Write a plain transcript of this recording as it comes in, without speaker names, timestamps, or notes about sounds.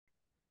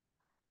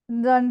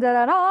Dun dun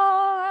dun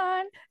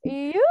dun.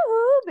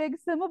 Yoo-hoo, big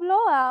summer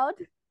blowout.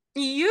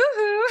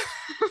 Yoo-hoo!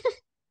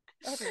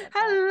 Sorry about that.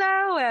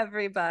 Hello,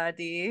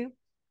 everybody.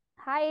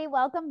 Hi,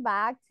 welcome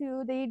back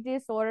to the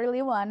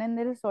disorderly one and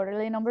the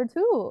disorderly number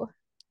two.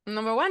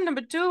 Number one,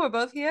 number two, we're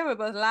both here. We're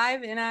both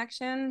live in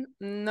action.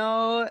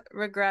 No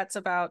regrets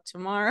about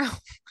tomorrow.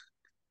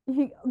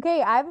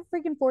 Okay, I have a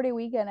freaking 4-day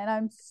weekend and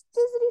I'm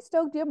stizzity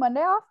stoked. Do you have Monday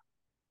off?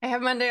 I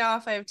have Monday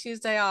off. I have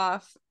Tuesday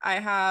off. I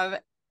have,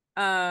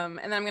 and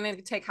then I'm gonna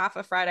take half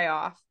a Friday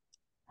off.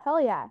 Hell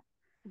yeah.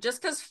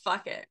 Just because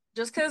fuck it.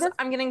 Just because Because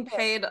I'm getting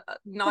paid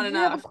not you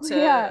have a enough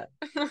yeah,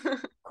 to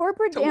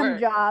corporate to damn work.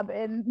 job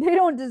and they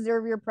don't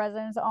deserve your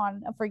presence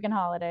on a freaking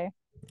holiday.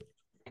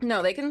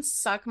 No, they can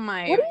suck What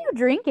my are you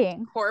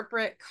drinking?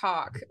 corporate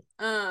cock.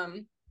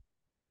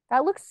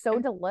 That looks so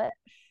delish.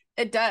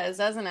 It does,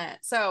 doesn't it?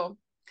 So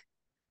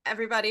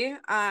everybody.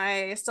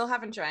 I still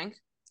haven't drank.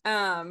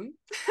 Um,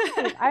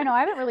 Hey, I know I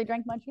haven't really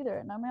drank much either,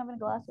 and I'm having a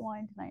glass of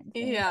wine tonight and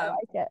seeing if I yeah,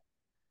 like it.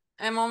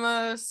 I'm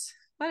almost,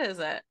 what is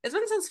it? It's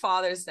been since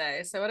Father's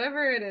Day. So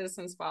whatever it is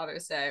since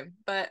Father's Day,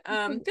 but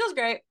feels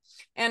great.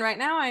 And right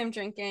now I am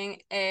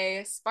drinking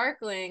a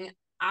sparkling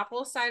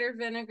apple cider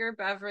vinegar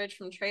beverage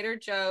from Trader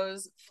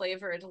Joe's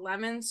flavored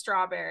lemon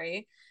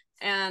strawberry.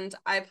 And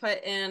I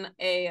put in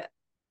a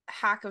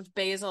hack of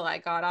basil I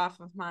got off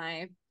of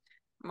my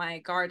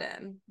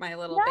garden, my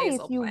little Nice,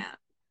 basil you plant.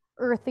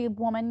 earthy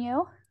woman,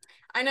 you.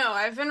 I know.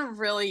 I've been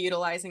really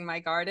utilizing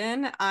my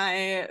garden.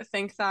 I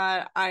think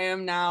that I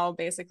am now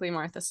basically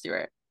Martha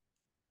Stewart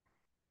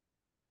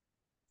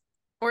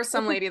or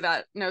some lady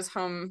that knows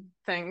home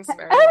things I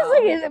very was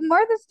like, well. is it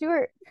Martha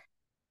Stewart?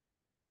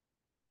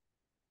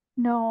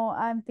 No,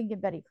 I'm thinking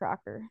Betty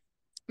Crocker.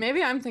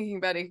 Maybe I'm thinking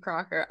Betty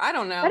Crocker. I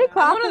don't know. Betty I'm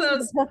one of Crocker's the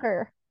those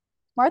hooker.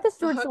 Martha the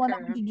Stewart's the one that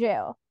went hooker. to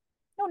jail.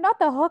 No, not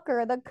the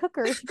hooker, the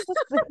cooker. She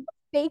cooks the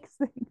fake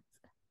things.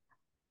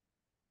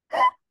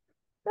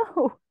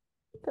 No,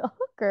 the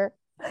hooker.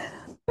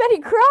 Betty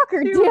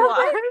Crocker, She damn it.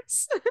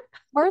 was.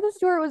 Martha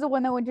Stewart was the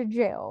one that went to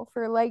jail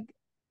for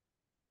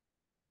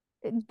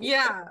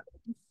Yeah.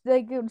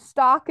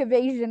 stock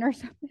evasion or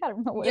something. I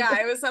don't know what it was.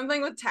 Yeah, it was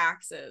something with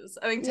taxes.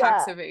 I think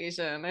tax Yeah,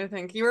 evasion. I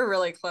think you were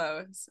really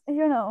close.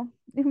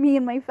 me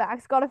and my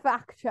facts got a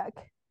fact check.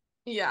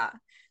 Yeah.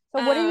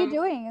 So what are you Um,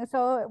 doing?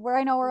 So where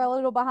I know we're a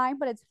little behind,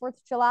 but it's 4th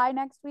of July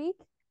next week.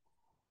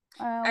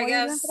 I What are you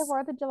doing for the guess,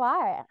 4th of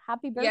July?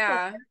 Happy birthday,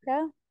 yeah.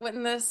 America.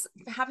 When this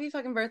happy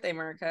fucking birthday,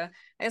 America.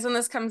 I guess when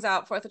this comes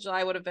out, 4th of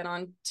July would have been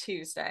on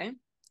Tuesday.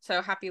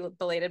 So happy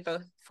belated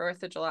both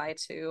 4th of July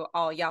to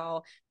all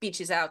y'all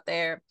beaches out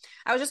there.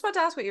 I was just about to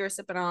ask what you were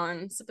sipping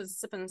on.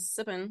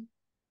 Sipping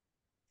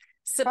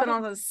Probably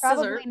on the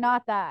probably scissor.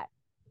 not that.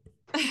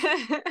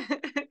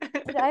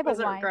 I have a Was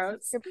it wine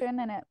gross? subscription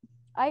and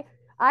I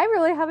I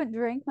really haven't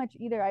drank much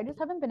either. I just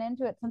haven't been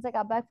into it since I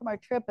got back from our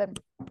trip and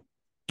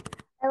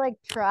I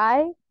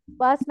try.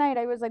 Last night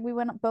I was like we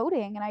went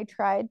boating and I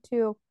tried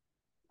to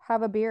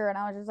have a beer and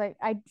I was just like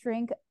I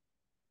drank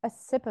a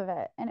sip of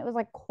it and it was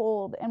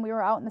cold and we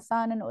were out in the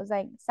sun and it was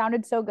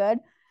sounded so good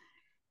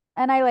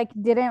and I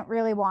didn't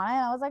really want it.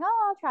 And I was like,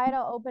 oh, I'll try it.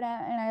 I'll open it.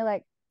 And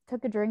I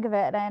took a drink of it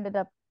and I ended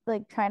up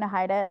trying to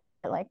hide it.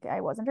 Like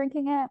I wasn't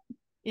drinking it. And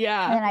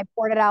Yeah. then I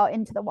poured it out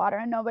into the water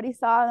and nobody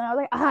saw. And I was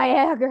like, ah,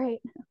 yeah, great.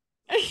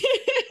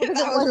 Because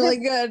That it was really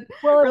wasn't, good.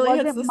 well, it Really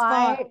hits wasn't the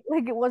spot.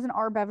 it wasn't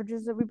our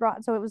beverages that we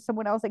brought. So it was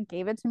someone else that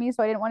gave it to me.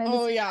 So I didn't want it to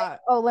Oh seem yeah.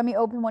 oh, let me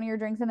open one of your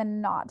drinks and then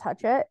not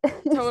touch it.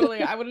 So,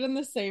 Totally. I would have done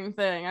the same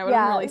thing. I would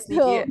have been yeah. really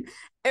sneaky. So,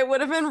 It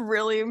would have been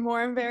really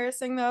more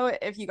embarrassing though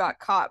if you got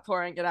caught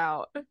pouring it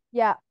out.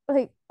 yeah.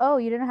 Oh,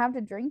 you didn't have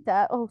to drink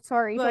that. Oh,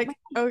 sorry. Don't Like,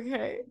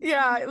 okay.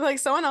 Yeah, like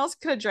someone else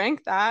could have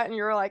drank that and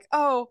you were like,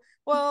 "Oh,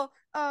 well,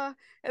 and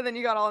then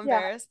you got all yeah.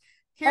 embarrassed.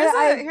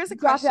 I Here's a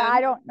dropped it. I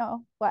question. don't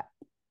know what.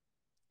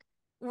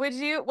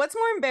 What's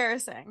more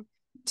embarrassing?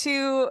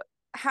 To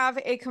have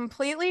a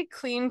completely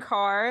clean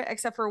car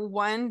except for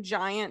one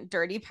giant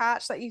dirty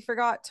patch that you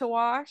forgot to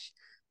wash,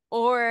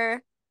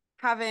 or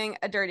having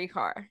a dirty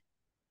car?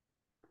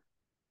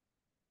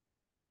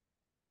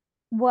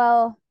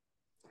 Well,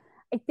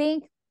 I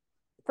think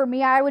for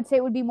me, I would say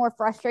it would be more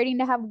frustrating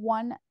to have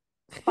one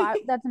spot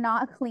that's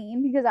not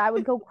clean because I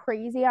would go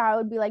crazy. I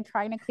would be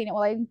trying to clean it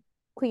while I'm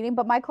cleaning,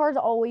 but my car's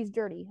always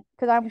dirty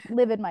because I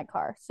live in my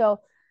car.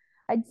 So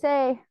I'd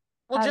say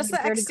Well, having just a the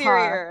dirty car.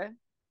 exterior.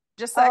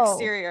 Just the Oh,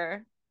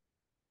 exterior.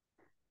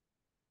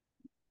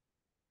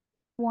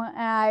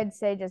 I'd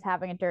say just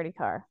having a dirty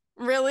car.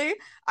 Really?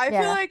 I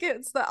feel Yeah. like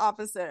it's the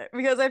opposite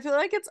because I feel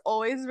like it's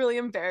always really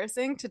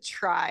embarrassing to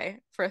try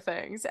for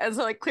things. And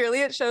so like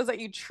clearly it shows that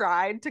you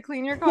tried to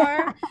clean your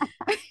car.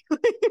 Yeah.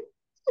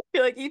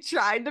 Feel like you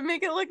tried to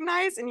make it look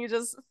nice and you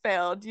just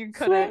failed. You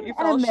couldn't. Swing You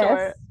and a fell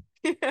short.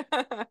 miss. Yeah.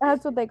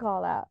 That's what they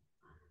call that.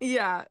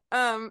 Yeah.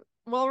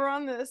 While we're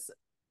on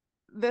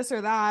this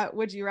or that,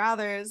 would you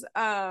rather's,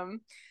 I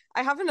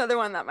have another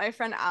one that my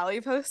friend Allie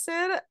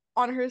posted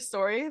on her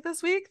story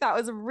this week that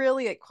was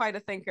really quite a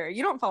thinker.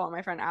 You don't follow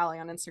my friend Allie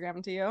on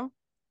Instagram, do you?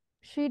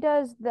 She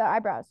does the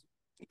eyebrows.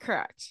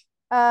 Correct.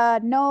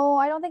 No,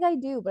 I don't think I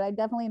do, but I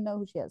definitely know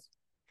who she is.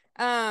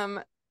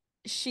 Um,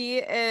 she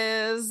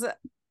is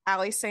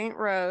Allie St.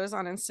 Rose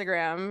on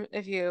Instagram.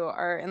 If you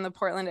are in the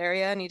Portland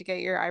area, need to get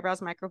your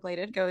eyebrows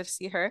microbladed, go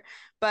see her.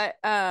 But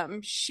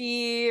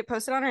she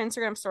posted on her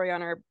Instagram story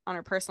on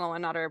her personal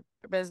one, not her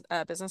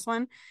business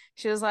one.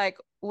 She was like,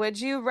 "Would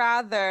you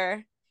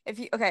rather if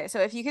you okay, so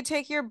if you could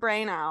take your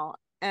brain out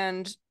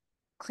and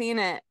clean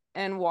it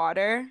in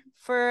water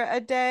for a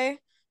day,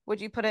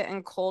 would you put it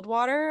in cold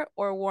water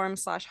or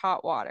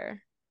warm/hot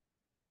water?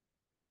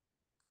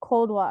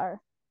 Cold water.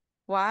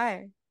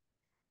 Why?"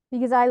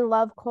 Because I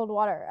love cold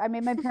water. I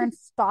made my parents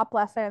stop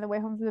last night on the way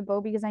home from the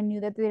boat because I knew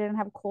that they didn't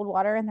have cold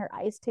water and their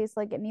ice tastes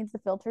like it needs the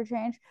filter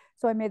change.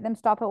 So I made them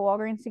stop at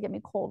Walgreens to get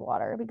me cold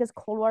water because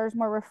cold water is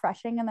more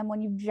refreshing. And then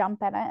when you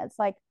jump in it, it's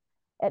like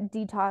it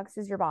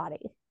detoxes your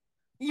body.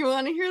 You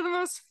want to hear the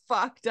most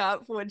fucked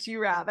up would you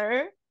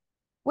rather?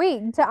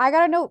 Wait, so I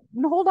gotta know.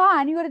 Hold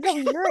on, you gotta tell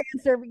me your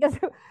answer because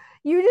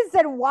you just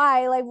said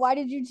why. Like, why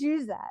did you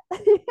choose that?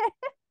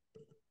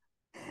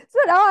 So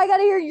now I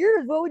gotta hear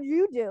yours. What would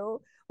you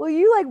do? Well,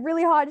 you like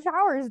really hot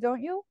showers,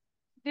 don't you?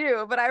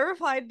 Do, but I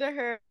replied to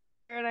her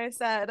and I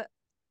said,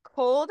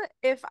 cold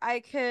if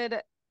I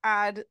could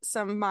add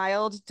some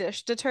mild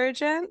dish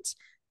detergent,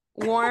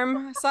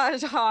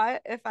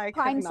 warm/hot if I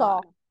could Pine not.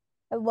 Sol.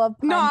 I love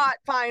Pine Not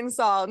Pine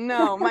Sol.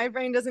 No, my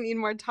brain doesn't need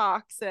more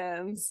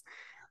toxins.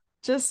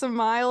 Just some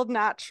mild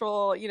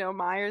natural,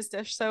 Myers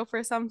dish soap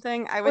or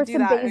something. I or would do some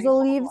that in basil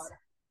cold leaves. water.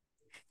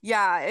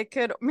 Yeah, it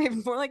could maybe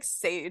more like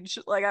sage.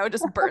 Like I would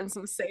just burn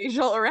some sage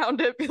all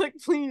around it, be like,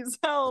 please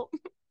help.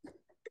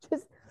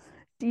 Just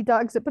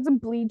detox it. Put some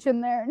bleach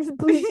in there and just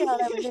bleach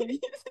out everything.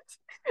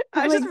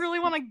 I Like, just really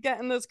want to get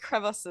in those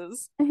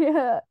crevices,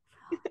 yeah,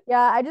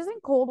 yeah. I just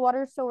think cold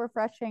water is so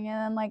refreshing, and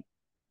then like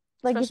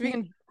if especially if you,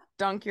 you can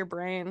dunk your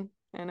brain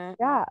in it.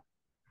 yeah,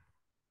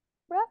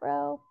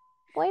 bro,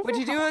 boys Would are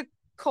you do hot. a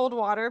cold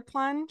water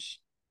plunge?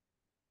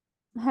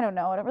 I don't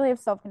know. I don't really have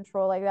self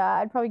control like that.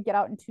 I'd probably get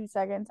out in 2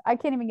 seconds. I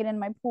can't even get in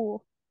my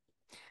pool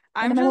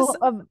in the I'm middle just,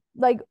 of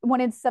like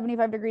when it's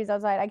 75 degrees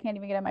outside. I can't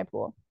even get in my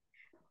pool.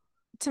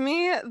 to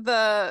me,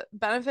 the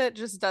benefit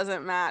just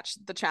doesn't match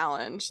the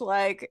challenge.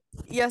 Like,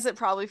 yes, it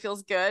probably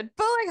feels good,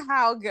 but like,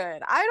 how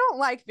good? I don't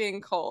like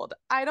being cold.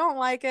 I don't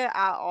like it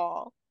at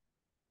all.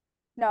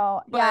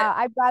 No, But yeah,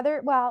 I'd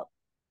rather. Well,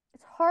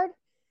 it's hard.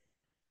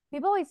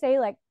 People always say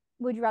like,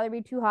 would you rather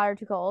be too hot or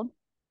too cold?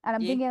 And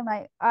I'm yeah, thinking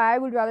like I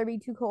would rather be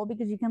too cold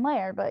because you can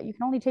layer, but you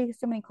can only take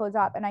so many clothes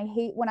off. And I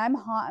hate when I'm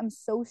hot, I'm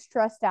so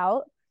stressed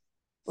out.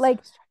 so Like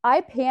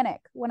I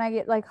panic when I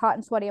get like hot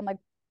and sweaty. I'm like,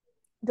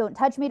 don't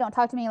touch me, don't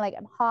talk to me. Like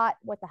I'm hot.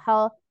 What the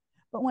hell?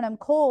 But when I'm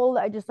cold,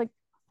 I just like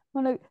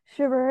want to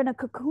shiver in a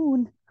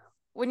cocoon.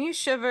 when you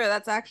shiver,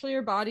 that's actually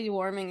your body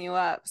warming you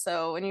up.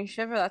 So when you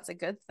shiver, that's a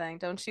good thing.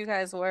 Don't you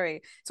guys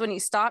worry. So when you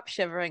stop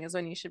shivering is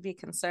when you should be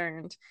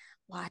concerned.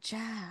 Watch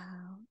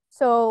out.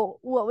 So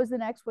what was the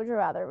next? Would you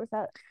rather? Was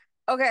that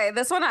Okay,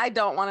 this one I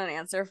don't want an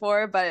answer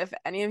for, but if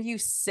any of you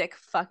sick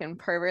fucking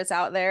perverts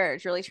out there are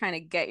really trying to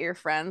get your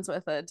friends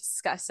with a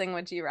disgusting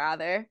would you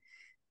rather,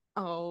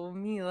 oh,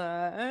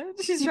 Mila,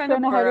 she's she's trying to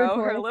trying to hide her burrow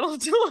her toy? little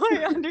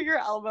toy under your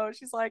elbow.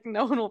 She's like,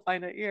 no one will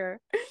find it here.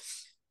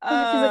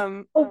 And she's like,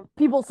 Um, oh,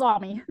 people saw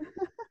me.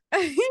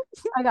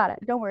 I got it.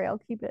 Don't worry, I'll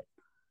keep it.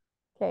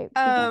 Okay,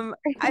 keep going.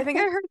 I think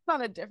I heard it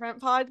on a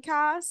different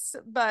podcast,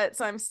 but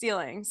so I'm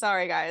stealing.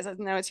 Sorry, guys. I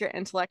know it's your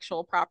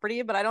intellectual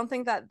property, but I don't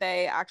think that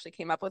they actually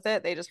came up with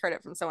it. They just heard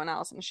it from someone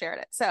else and shared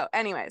it. So,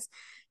 anyways,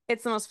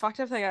 it's the most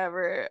fucked up thing I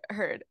ever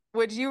heard.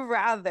 Would you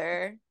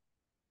rather,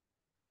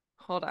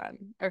 hold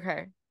on.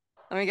 Okay.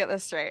 Let me get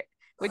this straight.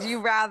 Would you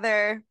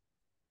rather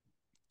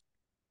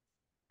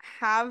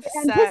have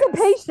sex?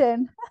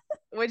 Anticipation.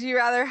 Would you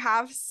rather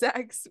have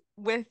sex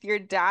with your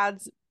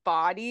dad's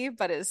body,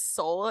 but his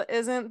soul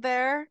isn't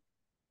there?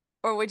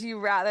 Or would you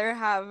rather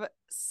have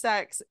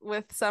sex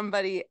with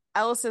somebody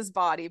else's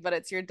body, but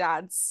it's your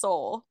dad's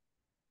soul?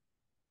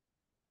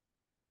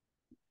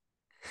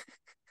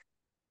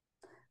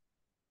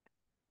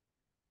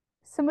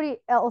 Somebody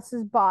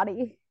else's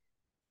body.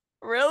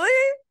 Really?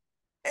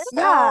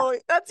 Yeah. Ew,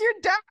 that's your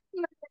dad.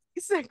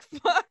 Sick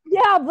fuck.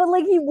 Yeah, but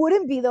like he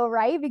wouldn't be though,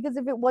 right? Because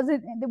if it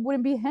wasn't, it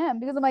wouldn't be him.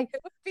 Because I'm like,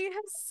 It would be his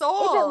if it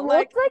soul.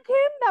 Like, looked like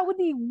him, that would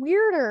be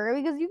weirder.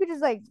 Because you could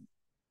just like,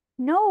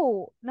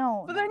 no,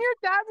 no, but then no, your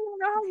dad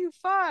won't know how you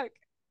fuck.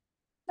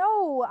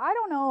 no. I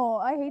don't know.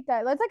 I hate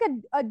that. That's like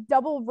a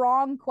double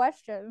wrong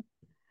question.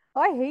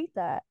 Oh, I hate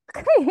that.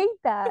 I hate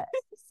that.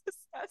 It's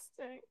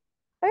disgusting.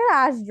 I gotta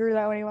ask Drew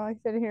that when he walks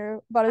in here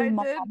about his I did,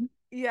 mom.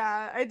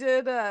 yeah, I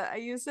did. I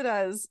used it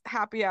as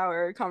happy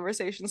hour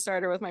conversation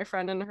starter with my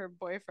friend and her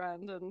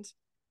boyfriend, and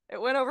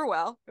it went over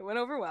well. It went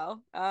over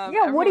well.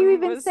 Yeah, what do you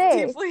even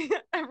say?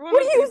 Everyone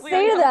What do was you deeply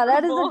say to that?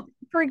 That is a uncomfortable.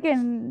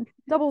 freaking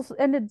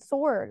double-ended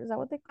sword. Is that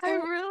what they I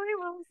call it? really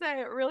will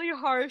say it really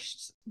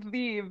harshed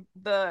the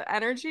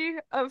energy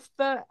of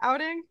the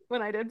outing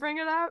when I did bring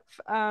it up.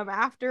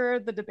 After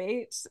the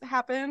debate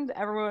happened,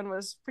 everyone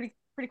was pretty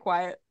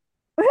quiet.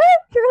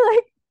 You're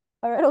like,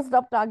 all right, I'll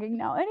stop talking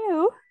now.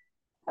 Anywho,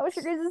 how was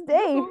your guys'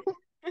 day?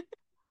 Yoo-hoo.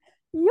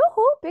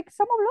 Yoo-hoo, big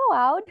summer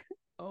blowout.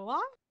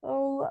 Hola.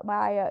 Oh, Oh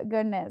my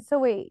goodness. So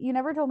wait, you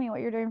never told me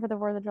what you're doing for the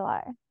 4th of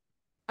July.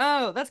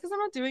 Oh, that's because I'm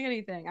not doing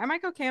anything. I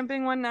might go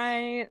camping one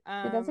night.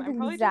 Dude, that's I'm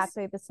probably just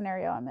exactly the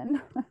scenario I'm in.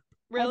 Might go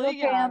really,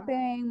 yeah.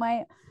 camping,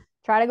 might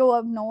try to go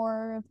up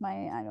north.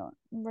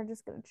 We're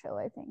just gonna chill,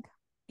 I think.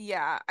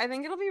 Yeah, I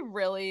think it'll be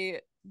really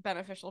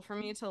beneficial for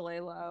me to lay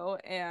low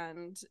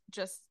and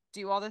just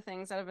do all the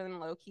things that have been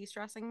low key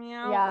stressing me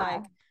out. Yeah.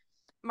 Like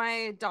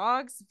my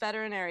dog's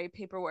veterinary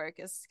paperwork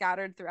is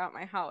scattered throughout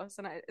my house,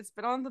 and it's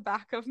been on the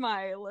back of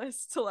my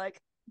list to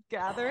like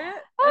gather it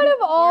Out and of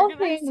all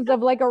organize things it.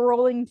 of like a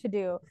rolling to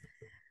do,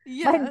 my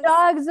Yes.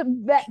 dog's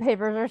vet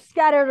papers are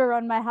scattered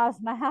around my house,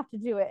 and I have to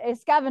do it a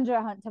scavenger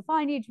hunt to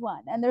find each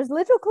one. And there's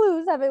little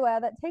clues everywhere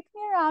that take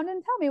me around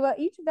and tell me about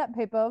each vet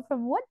paper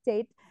from what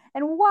date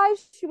and why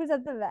she was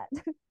at the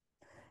vet.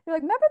 You're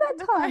like, remember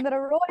that time that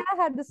Aurora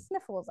had the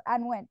sniffles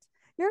and went?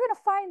 You're gonna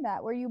find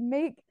that where you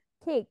make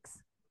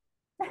cakes.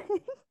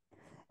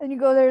 And you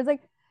go there, it's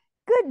like,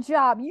 good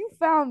job, you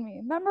found me.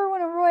 Remember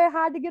when Aurora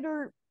had to get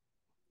her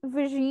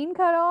vagine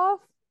cut off?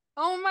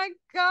 Oh my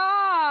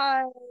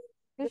God.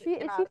 Is she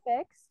Yeah.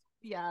 fixed?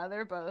 Yeah,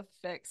 they're both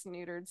fixed,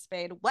 neutered,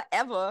 spayed,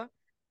 whatever.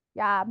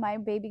 Yeah, my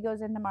baby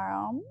goes in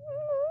tomorrow.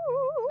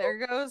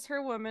 There goes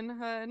her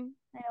womanhood.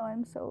 I know,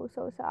 I'm so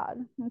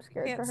sad. I'm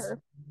scared Can't for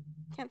her.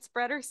 can't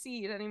spread her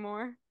seed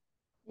anymore.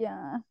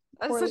 Yeah.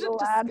 That's Poor such a little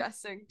lad.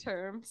 disgusting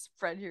term.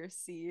 Spread your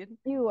seed.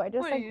 Ew, What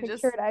are you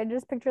just I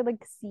just pictured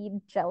like seed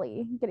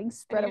jelly getting and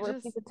spread you over a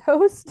just piece of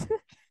toast.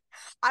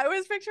 I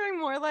was picturing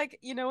more like,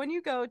 when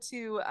you go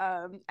to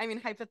I mean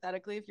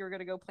hypothetically if you were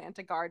gonna go plant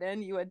a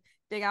garden, you would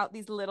dig out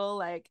these little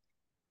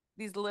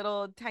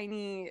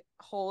tiny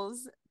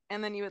holes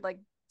and then you would like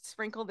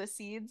sprinkle the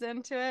seeds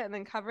into it and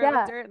then cover it with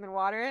Yeah. dirt and then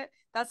water it.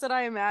 That's what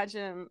I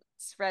imagine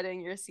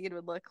spreading your seed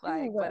would look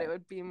like, but Ew. it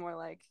would be more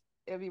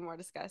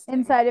disgusting.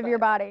 Inside of your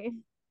But body.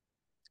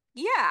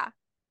 yeah.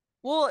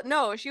 Well,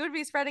 no, she would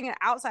be spreading it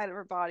outside of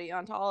her body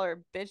onto all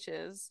her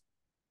bitches.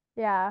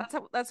 Yeah.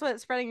 That's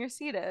what spreading your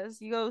seed is.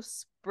 You go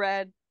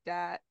spread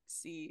that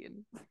seed.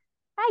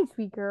 Hi,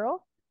 sweet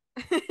girl.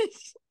 Good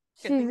She's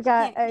thing she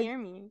got can't a, hear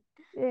me.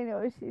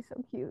 she's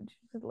so cute.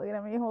 She's just looking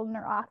at me holding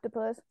her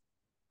octopus.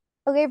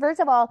 Okay, first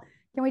of all,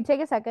 can we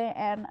take a second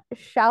and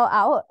shout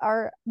out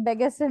our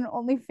biggest and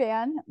only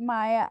fan,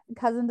 my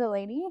cousin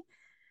Delaney?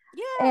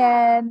 Yeah.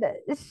 And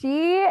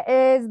she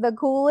is the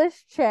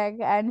coolest chick.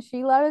 And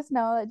she let us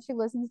know that she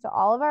listens to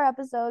all of our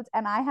episodes.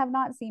 And I have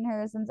not seen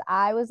her since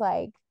I was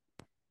like,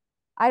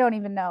 I don't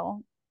even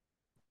know,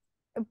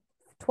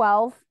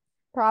 12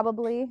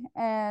 probably.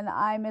 And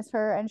I miss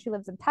her. And she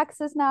lives in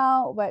Texas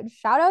now. But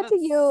shout out to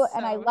you. That's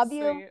And I so love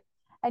you. sweet.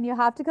 And you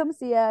have to come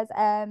see us.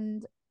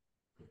 And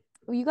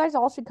you guys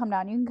all should come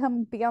down. You can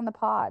come be on the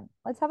pod.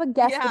 Let's have a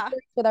guest Yeah.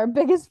 with our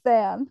biggest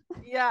fan.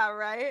 Yeah,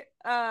 right.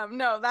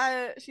 No,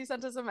 that she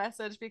sent us a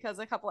message because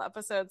a couple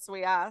episodes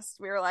we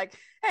were like,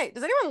 hey,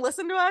 does anyone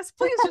listen to us?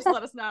 Please just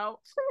let us know.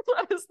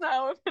 Let us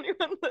know if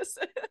anyone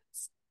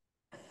listens.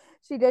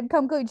 She did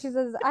come clean. She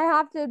says, I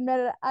have to admit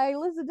it. I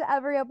listened to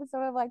every episode.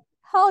 I'm like,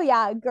 hell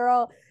yeah,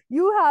 girl.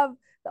 You have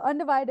the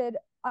undivided,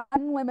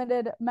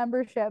 unlimited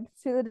membership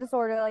to the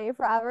Disorderly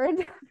forever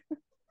and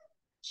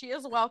She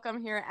is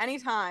welcome here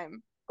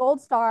anytime.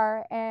 gold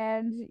star.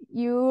 And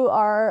you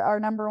are our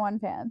number one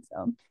fan.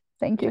 So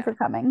thank you Yeah. for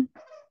coming.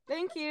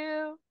 Thank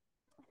you.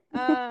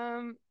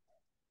 Um,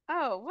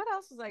 oh, what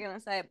else was I gonna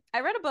say?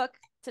 I read a book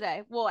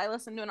today. Well, I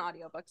listened to an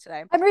audiobook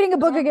today. I'm reading a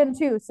It was book again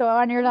too. So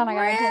on your done, I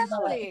gotta take it.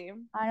 really.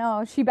 I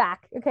know. She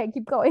back. Okay,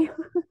 keep going.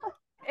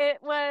 It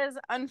was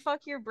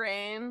Unfuck Your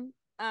Brain.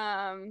 Let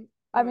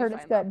I've me heard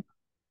it's find the good.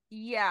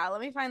 yeah, let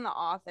me find the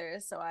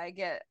authors so I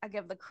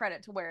give the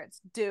credit to where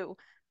it's due.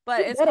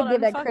 But You it's gotta called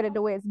give that Unfuck credit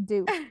to where it's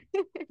due.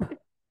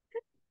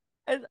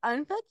 it's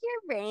Unfuck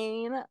Your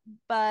Brain,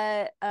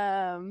 but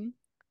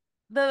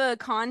the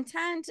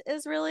content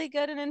is really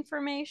good and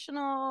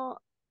informative.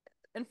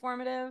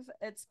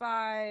 It's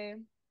by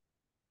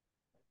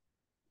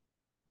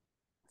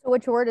So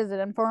which word is it?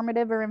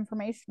 Informative or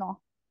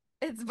informational?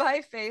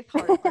 Faith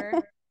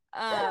Harper.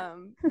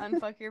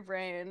 Unfuck Your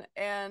Brain,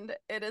 and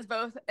it is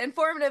both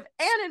informative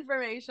and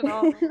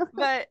informational,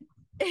 but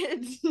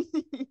it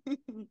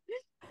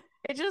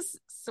it just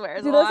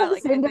swears a Do those have lot. the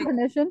Like I same think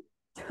definition?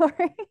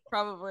 Sorry.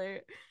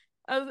 probably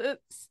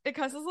it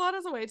cusses a lot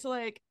as a way to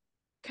like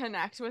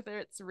connect with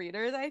its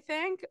readers, I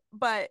think,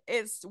 but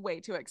it's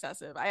way too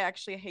excessive. I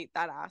actually hate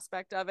that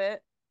aspect of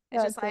it.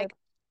 It's That's just good. like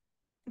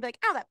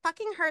oh that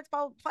fucking hurts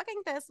while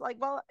fucking this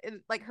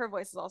like her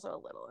voice is also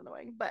a little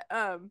annoying, but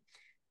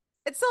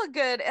it's still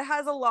good. It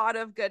has a lot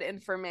of good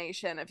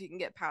information if you can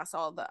get past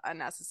all the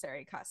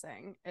unnecessary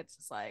cussing. It's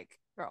just like,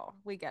 girl,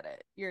 we get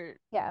it. Yeah.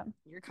 You're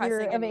You're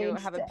cussing of and you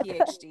age have a to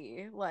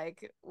PhD.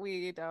 Like,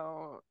 we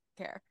don't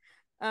care.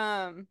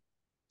 Um,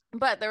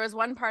 but there was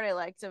one part I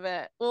liked of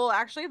it. Well,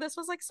 actually, this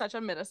was like such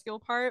a minuscule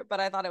part, but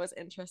I thought it was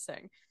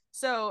interesting.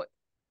 So,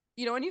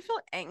 when you feel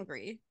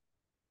angry,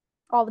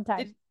 all the time.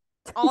 it,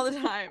 all the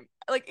time,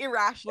 like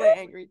irrationally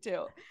angry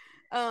too.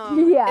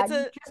 Yeah, It's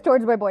a just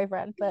towards my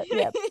boyfriend, but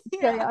yeah,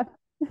 carry yeah.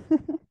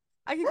 on.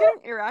 I get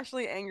getting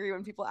irrationally angry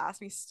when people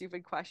ask me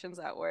stupid questions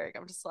at work.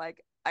 I'm just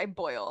like, I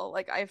boil.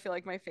 Like I feel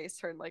like my face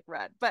turned like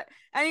red. But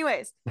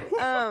anyways,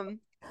 um,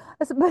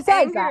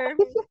 Besides that, anger.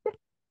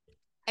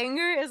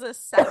 Anger is a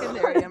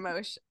secondary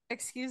emotion.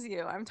 Excuse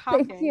you, I'm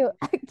thank talking. you.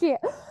 I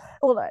can't.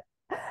 Hold on.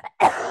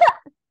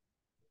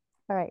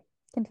 All right,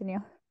 continue.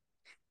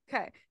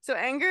 Okay. So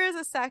anger is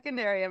a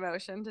secondary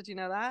emotion. Did you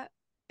know that?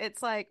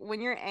 It's like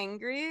when you're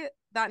angry,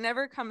 that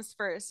never comes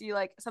first. You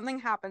like something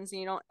happens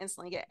and you don't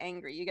instantly get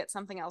angry. You get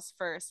something else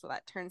first, so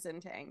that turns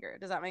into anger.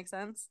 Does that make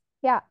sense?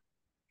 Yeah,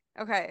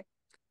 Okay.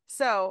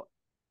 So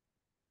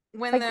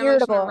when like the emotion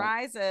irritable.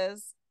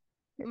 arises,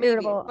 You're maybe,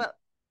 irritable. but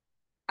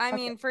I Okay.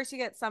 mean, first you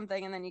get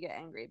something and then you get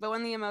angry. But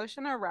when the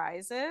emotion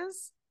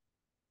arises,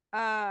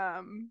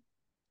 um,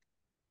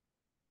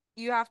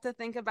 you have to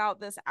think about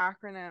this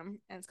acronym.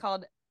 And it's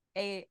called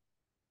a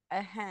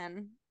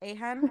hen. A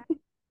hen?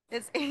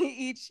 It's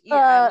H-E-N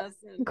Uh, as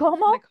in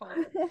Como? Nicole.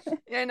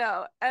 I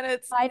know. And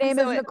it's My name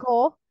is so it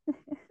Nicole.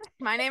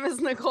 my name is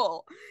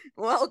Nicole.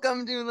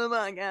 Welcome to the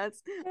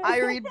podcast. I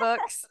read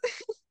books.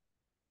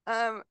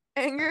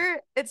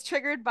 Anger, it's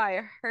triggered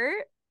by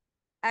hurt,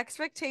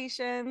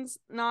 expectations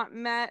not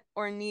met,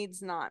 or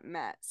needs not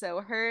met.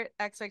 So hurt,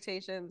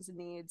 expectations,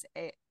 needs,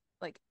 a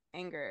like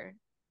anger,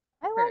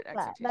 I hurt, like that.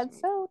 expectation, That's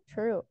needs. so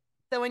true.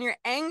 So when you're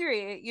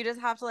angry, you just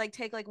have to like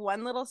take like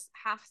one little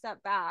half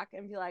step back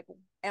and be like,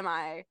 am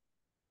I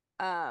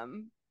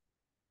um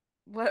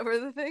what were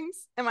the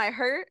things? Am I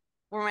hurt?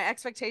 Were my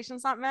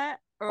expectations not met?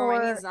 Or were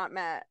my needs Or not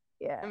met?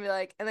 yeah. And be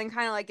like, and then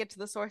kind of like get to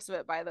the source of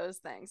it by those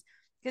things.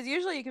 Because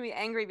usually you can be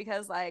angry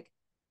because like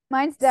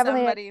Mine's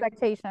definitely somebody,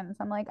 expectations.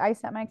 I'm like, I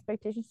set my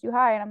expectations too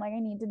high, and I'm like, I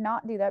need to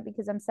not do that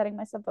because I'm setting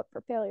myself up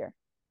for failure.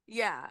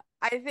 yeah.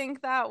 I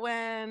think that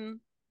when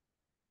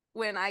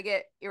I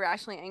get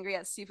irrationally angry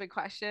at stupid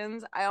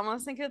questions, I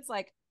almost think it's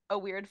like a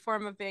weird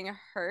form of being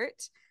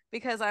hurt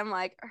because I'm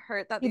like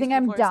hurt that You these think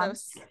I'm dumb?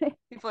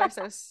 people are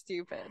so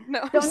stupid.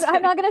 No, I'm Don't. just I'm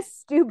kidding. not gonna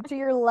stoop to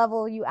your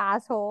level, you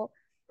asshole.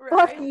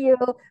 Fuck Right? you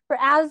for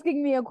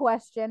asking me a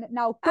question.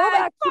 Now go I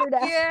back to your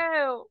fuck desk.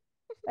 you.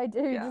 I do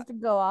Yeah. just to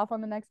go off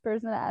on the next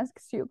person that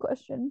asks you a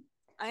question.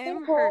 I Hey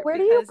am Nicole, hurt where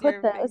do you because put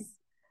you're this? being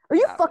Are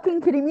you yeah,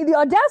 fucking kidding me? The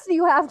audacity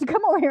you have to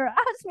come over here and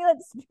ask me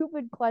that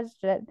stupid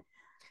question.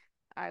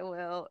 I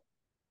will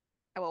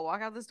I will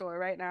walk out this door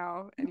right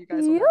now and you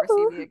guys will never see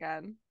me Yoo-hoo.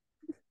 again.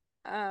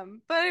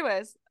 But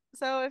anyways,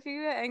 so if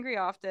you get angry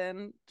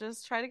often,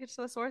 just try to get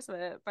to the source of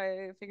it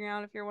by figuring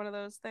out if you're one of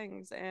those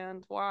things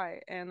and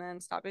why, and then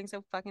stop being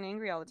so fucking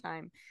angry all the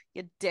time.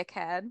 You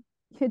dickhead.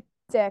 You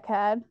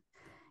dickhead.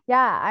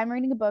 Yeah, I'm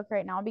reading a book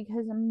right now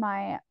because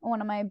my one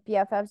of my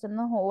BFFs in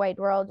the whole wide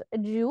world,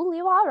 Julie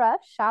Wara,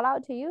 shout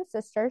out to you,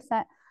 sister,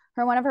 sent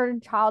her one of her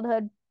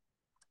childhood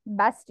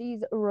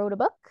besties wrote a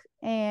book,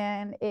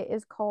 and it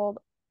is called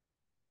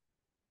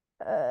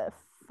uh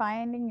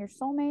Finding Your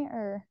Soulmate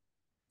or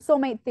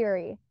Soulmate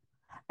Theory.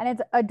 And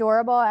it's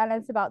adorable, and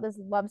it's about this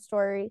love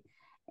story,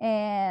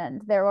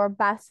 and they were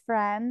best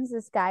friends,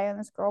 this guy and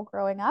this girl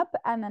growing up,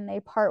 and then they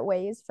part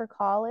ways for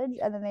college,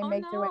 and then they Oh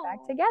make their way back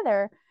no.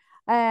 together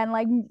and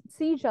like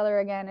see each other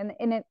again, and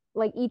in it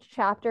like each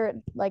chapter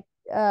like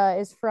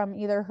is from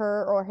either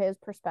her or his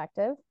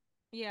perspective,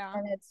 Yeah.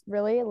 and it's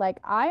really like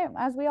I,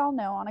 as we all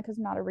know, Annika's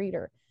not a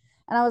reader,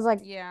 and I was like,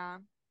 Yeah.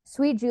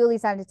 sweet Julie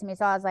sent it to me,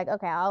 so I was like,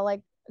 okay, I'll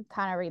like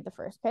kind of read the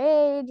first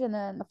page, and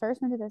then the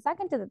first one to the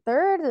second to the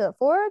third to the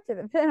fourth to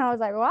the fifth, and I was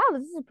like, wow,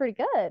 this is pretty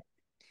good.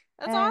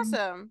 That's and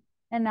awesome.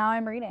 and now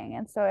I'm reading,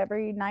 and so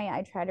every night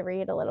I try to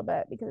read a little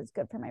bit because it's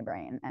good for my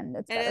brain and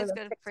it's It better is than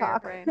good for your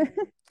TikTok. brain.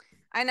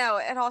 I know.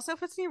 It also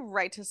puts me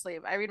right to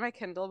sleep. I read my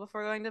Kindle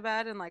before going to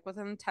bed and like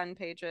within 10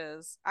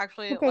 pages.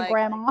 Actually, Okay, like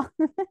grandma.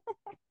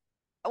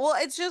 well,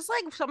 it's just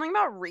like something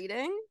about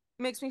reading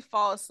makes me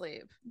fall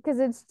asleep. Because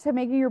it's to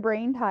make your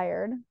brain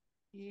tired.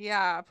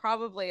 Yeah,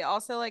 probably.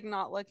 Also, like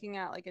not looking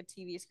at like a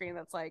TV screen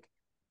that's like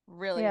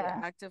really Yeah.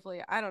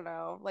 actively, I don't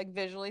know, like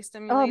visually Oh my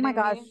stimulating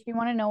gosh, me. you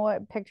want to know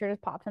what picture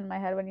just popped in my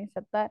head when you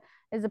said that?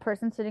 Is a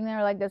person sitting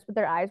there like this with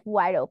their eyes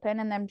wide open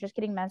and them just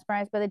getting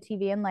mesmerized by the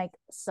TV and like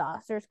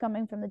saucers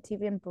coming from the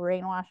TV and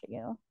brainwashing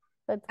you.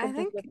 That's I what just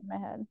think went in my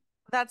head.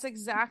 that's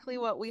exactly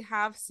what we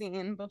have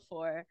seen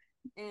before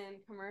in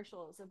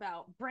commercials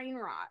about brain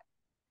rot.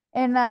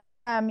 And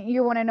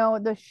you want to know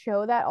the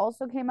show that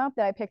also came up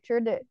that I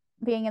pictured it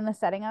being in the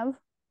setting of?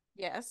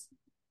 Yes.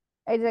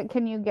 Is it,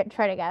 can you get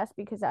try to guess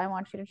because I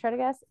want you to try to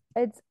guess?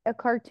 It's a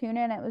cartoon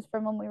and it was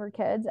from when we were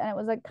kids and it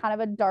was like kind of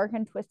a dark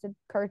and twisted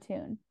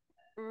cartoon.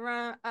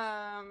 Re-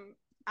 um,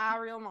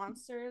 Real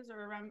Monsters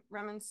or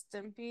Rem and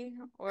Stimpy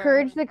or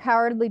Courage the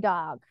Cowardly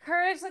Dog.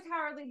 Courage the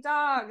Cowardly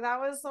Dog. That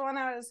was the one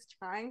I was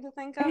trying to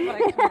think of, but I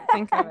couldn't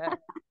think of it.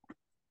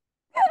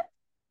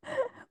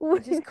 I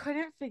just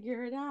couldn't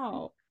figure it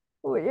out.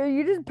 Are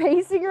you just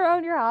pacing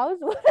around your house?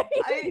 What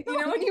are you You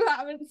know when doing? you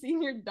haven't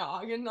seen your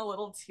dog in a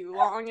little too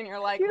long and you're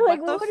like, You're like,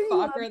 what the what are you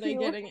fuck up are they to?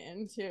 getting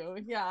into?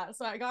 Yeah,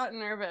 so I got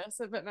nervous,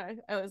 but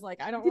I was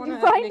like, I don't Did want you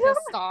to find make a him?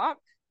 stop.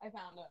 I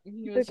found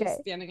him. He was just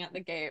Okay. standing at the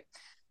gate.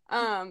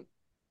 Um,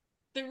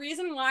 the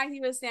reason why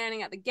he was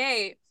standing at the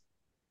gate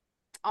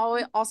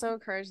Also,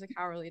 Courage the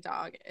Cowardly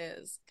Dog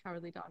is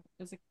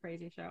a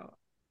crazy show.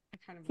 I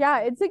kind of Yeah,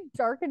 miss it. it's like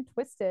dark and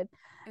twisted.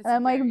 It's And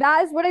I'm like, very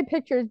that dark. is what I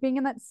picture is being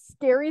in that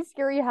scary,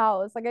 scary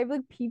house. Like I have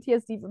like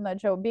PTSD from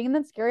that show. Being in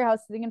that scary house,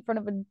 sitting in front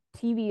of a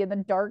TV in the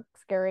dark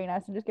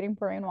scariness and just getting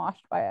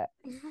brainwashed by it.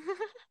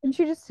 Didn't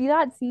you just see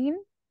that scene?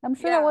 I'm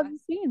sure that Yeah.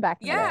 wasn't seen back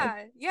in the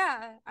Yeah,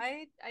 yeah.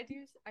 I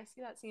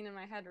see that scene in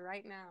my head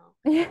right now.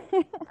 day.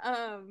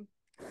 Um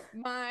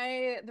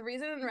the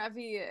reason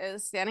Revi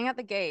is standing at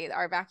the gate,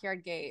 our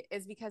backyard gate,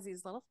 is because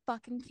these little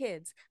fucking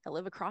kids that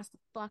live across the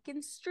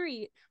fucking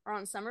street are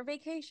on summer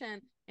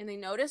vacation and they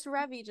noticed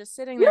Revi just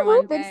sitting there Yoo-hoo,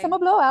 one big day. summer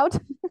blowout.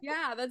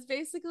 Yeah, that's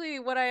basically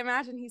what I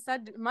imagine he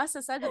must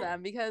have said to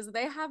them because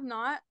they have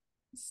not.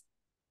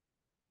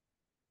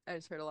 I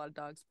just heard a lot of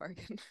dogs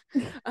barking.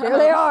 There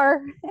they um,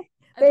 are.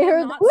 they They have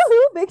heard the not.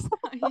 woohoo, big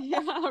summer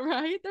Yeah,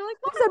 right. They're like,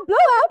 I said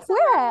wow, blowouts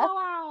summer where?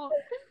 blowout.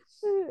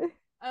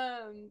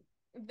 Um,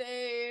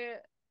 they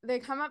they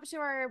come up to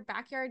our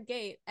backyard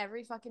gate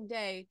every fucking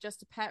day just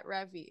to pet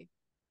Revi.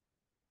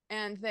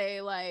 And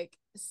they like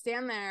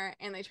stand there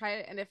and they try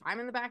to, and if I'm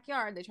in the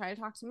backyard, they try to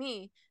talk to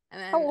me.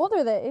 And How then old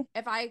are they?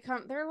 if I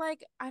come, they're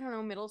like, I don't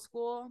know, middle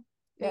school,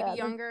 maybe Yeah,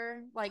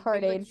 younger, it's like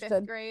hard maybe like age fifth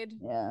to grade.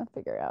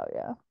 figure out.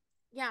 Yeah.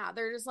 Yeah,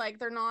 they're just like,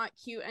 they're not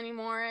cute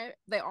anymore.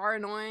 They are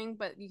annoying,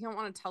 but you don't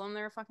want to tell them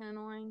they're fucking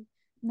annoying.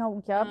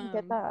 No, yep,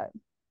 get Um, that.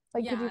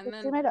 Like, could yeah, you and just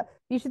say then my dog?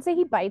 You should say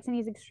he bites and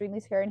he's extremely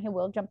scared and he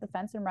will jump the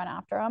fence and run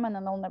after him and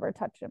then they'll never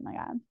touch him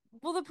again.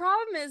 well, the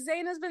problem is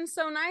Zane has been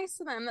so nice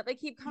to them that they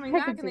keep coming I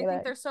back can and see they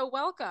think that. they're so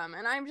welcome.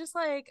 And I'm just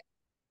like,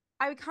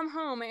 I come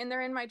home and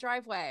they're in my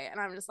driveway, and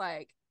I'm just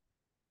like,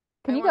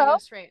 Can I you want to go? go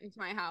straight into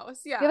my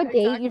house. You Yeah, have a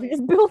gate. You should exactly.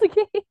 just build a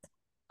gate.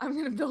 I'm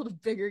gonna build a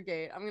bigger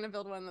gate. I'm gonna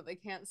build one that they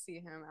can't see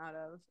him out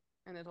of,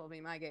 and it'll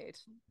be my gate.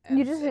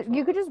 You And just it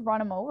you will. could just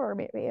run him over,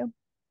 maybe.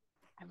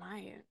 I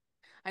might.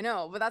 I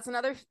know, but that's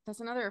another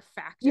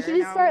You should factor.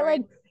 just Now I'm start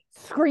like worried.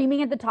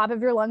 screaming at the top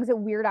of your lungs at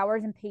weird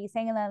hours and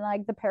pacing, and then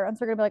like the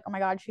parents are gonna be like, "Oh my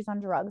god, she's on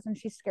drugs and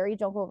she's scary."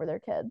 Don't go over their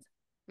kids.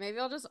 Maybe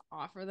I'll just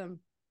offer them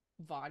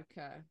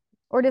vodka,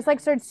 Or and just like then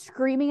start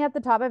screaming at the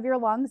top of your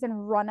lungs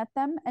and run at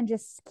them and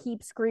just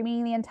keep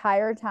screaming the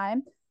entire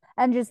time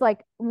and just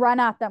like run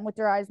at them with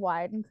your eyes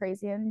wide and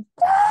crazy and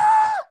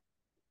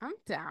I'm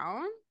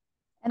down.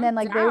 and I'm then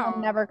like they will down.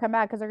 never come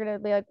back because they're gonna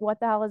be like, what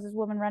the hell is this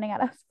woman running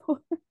at us for?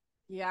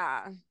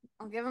 Yeah,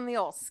 I'll give them the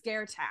old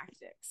scare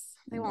tactics.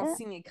 They won't Yeah.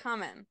 see me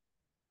coming.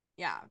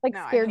 Yeah, Like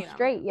no, I scared hate them.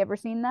 straight. You ever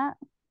seen that?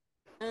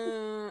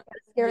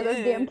 Scare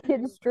those damn Yeah.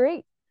 kids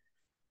straight.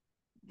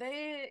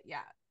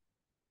 Yeah,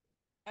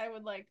 I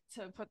would like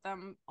to put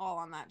them all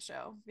on that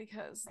show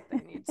because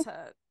they need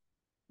to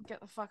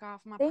get the fuck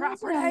off my They need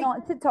to know property.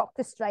 not to talk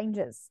to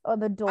strangers or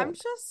the I'm dog.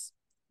 just,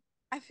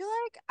 I feel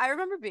like I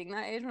remember being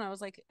that age when I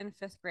was like in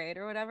fifth grade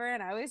or whatever,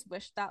 and I always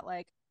wished that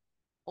like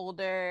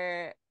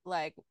older,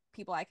 like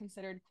people I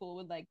considered cool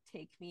would like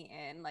take me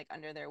in like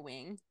under their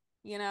wing,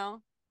 you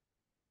know?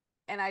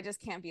 And I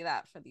just can't be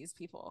that for these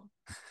people.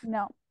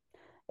 No.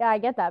 Yeah, I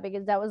get that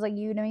because that was like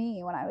you to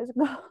me when I was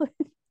in college.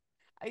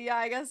 Yeah,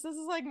 I guess this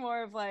is like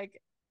more That's of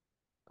like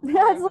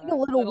a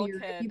a little little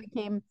weird if you kid,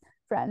 became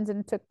friends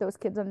and took those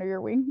kids under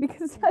your wing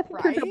because I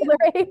think you're right? double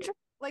their age.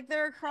 Like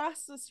they're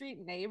across the street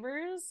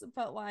neighbors,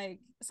 but like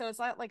so it's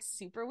not like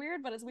super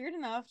weird, but it's weird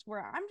enough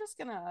where I'm just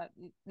gonna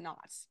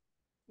not.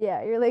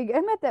 Yeah, you're like,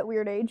 I'm at that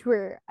weird age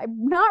where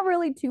I'm not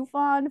really too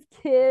fond of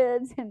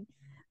kids, and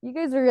you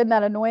guys are in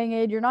that annoying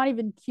age. You're not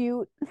even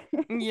cute.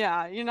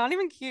 Yeah, you're not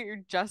even cute, you're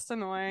just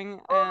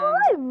annoying, Oh,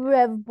 and hi,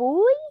 Rev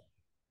boy.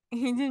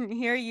 he didn't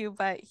hear you,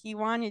 but he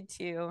wanted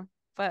to.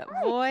 But Hi.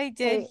 boy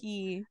did Hey,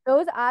 he.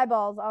 those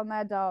eyeballs on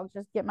that dog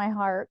just get my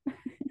heart.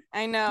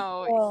 I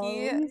know. Oh,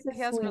 He he's a he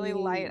has really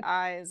light sweetie.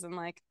 eyes and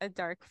like a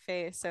dark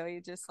face, so he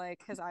just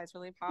like his eyes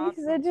really He's pop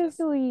and such it's a just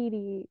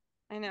sweetie.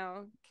 I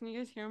know. Can you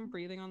just hear him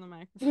breathing on the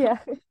microphone? Yeah.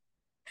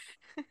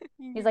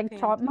 He's You're like,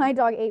 my panting.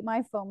 dog ate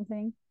my foam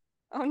thing.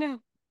 Oh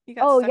no. He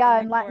got Oh stuck on yeah,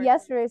 the and cord.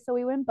 yesterday, so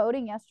we went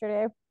boating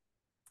yesterday,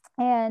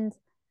 and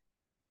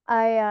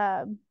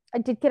I I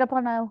did get up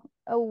on a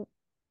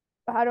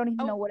I don't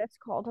even know Oh, what it's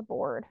called, a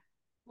board.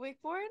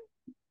 wakeboard?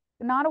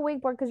 Not a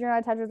wakeboard because you're not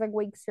attached, it's like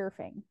wake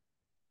surfing.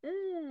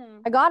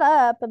 Mm, I got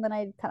up and then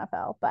I kind of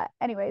fell, but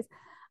anyways.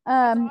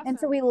 that's And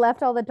so we awesome.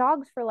 left all the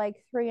dogs for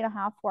like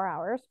 3.5, 4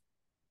 hours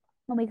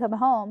when we come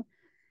home.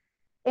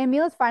 And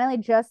Mila's finally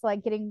just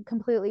like getting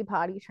completely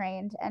potty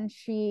trained, and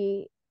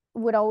she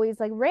would always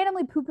like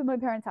randomly poop in my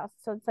parents' house.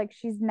 So it's like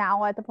she's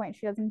now at the point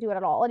she doesn't do it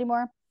at all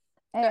anymore.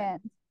 Good.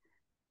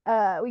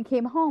 And we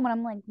came home and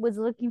I'm like was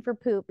looking for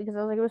poop because I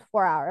was like it was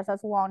 4 hours.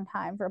 That's a long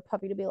time for a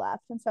puppy to be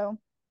left. And so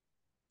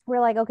we're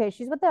like, okay,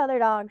 she's with the other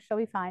dog, she'll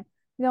be fine.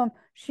 You know,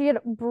 she had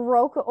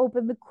broke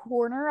open the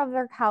corner of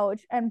their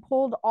couch and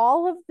pulled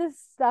all of this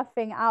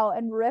stuffing out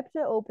and ripped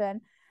it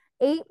open,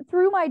 ate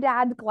through my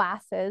dad's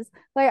glasses.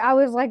 Like I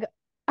was like,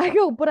 I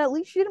go, but at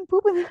least she didn't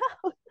poop in the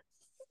house.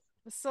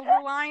 The silver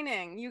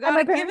lining. You And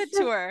my gotta give parents it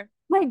to just, her.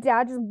 my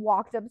dad just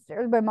walked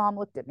upstairs. My mom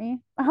looked at me.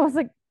 I was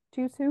like,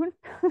 too soon.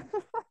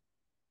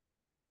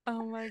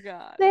 Oh my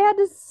God. They had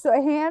to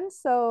hand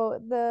sew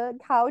the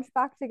couch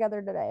back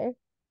together today.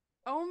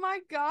 Oh my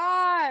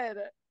God.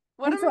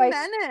 What And a so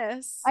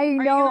menace. I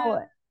know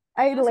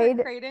Are you I gonna start laid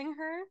crating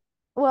her?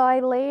 well, I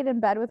laid in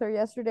bed with her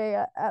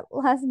yesterday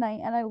last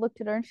night and I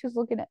looked at her and she was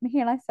looking at me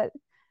and I said,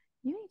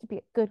 "You need to be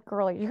a good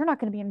girl. You're not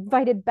going to be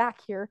invited back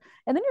here.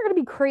 And then you're going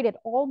to be crated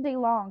all day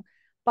long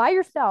by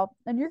yourself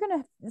and you're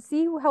going to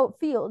see how it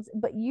feels.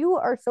 But you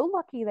are so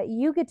lucky that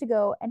you get to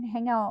go and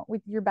hang out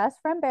with your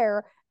best friend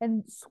Bear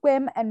and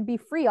swim and be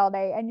free all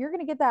day. And you're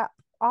going to get that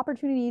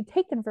opportunity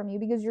taken from you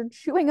because you're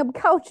chewing up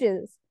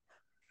couches."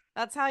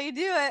 That's how you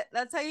do it.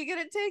 That's how you get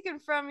it taken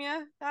from you.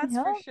 You That's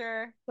for know,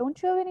 sure. don't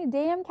chew up any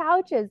damn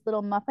couches,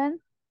 little muffin.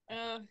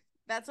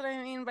 That's what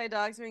I mean by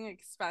dogs being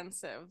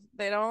expensive.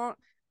 They don't,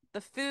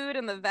 the food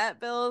and the vet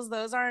bills,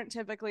 those aren't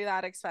typically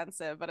that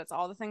expensive, but it's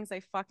all the things they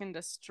fucking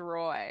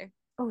destroy.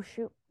 Oh,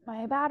 shoot.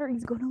 My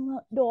battery's going to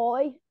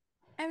die.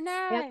 Oh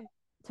Yep. no.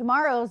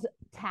 Tomorrow's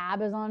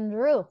tab is on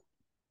Drew.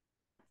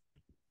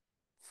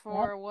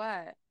 Yep. For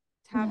what?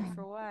 Tab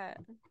for what?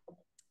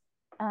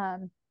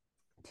 um,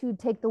 to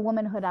take the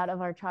womanhood out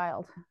of our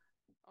child.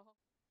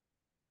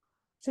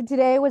 So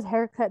today was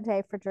haircut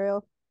day for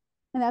Drew,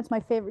 and that's my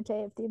favorite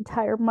day of the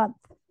entire month.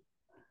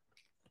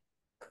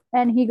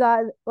 And he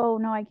got, oh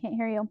no, I can't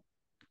hear you.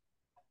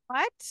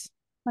 What?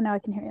 Oh, now I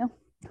can hear you.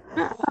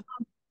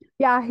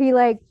 Yeah, he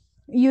like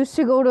used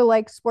to go to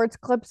like sports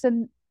clips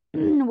and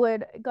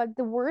would got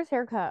the worst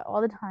haircut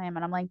all the time.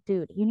 And I'm like,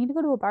 dude, you need to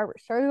go to a barber.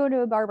 Start going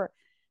to a barber.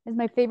 It's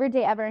my favorite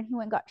day ever. And he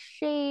went and got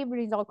shaved and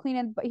he's all clean,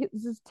 and but he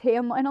was this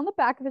tan line on the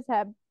back of his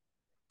head.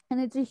 And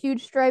it's a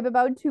huge stripe,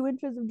 about 2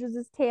 inches of just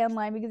his tan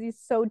line because he's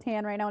so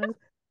tan right now and he's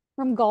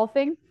from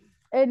golfing.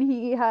 And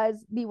he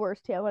has the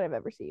worst tan line I've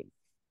ever seen.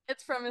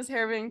 It's from his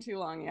hair being too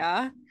long,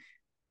 yeah.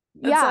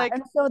 It's Yeah, like,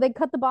 and so they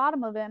cut the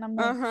bottom of it, and I'm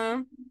like,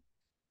 uh-huh.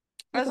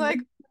 I like was a like,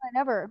 big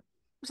line ever.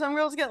 some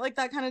girls get like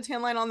that kind of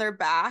tan line on their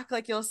back.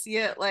 Like you'll see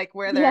it like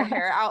where their Yeah.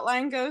 hair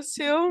outline goes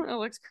to. It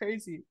looks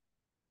crazy.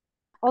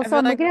 I Also, feel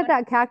I'm like, looking at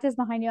that cactus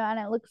behind you, and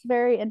it looks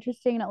very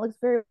interesting, and it looks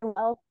very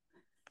well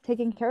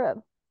taken care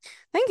of.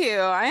 thank you.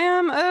 I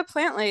am a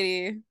plant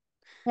lady.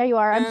 Yeah, you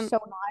are. I'm And so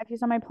not. If you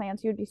saw my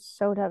plants, you'd be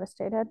so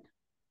devastated.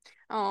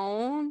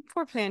 oh,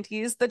 poor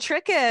planties. The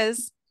trick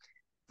is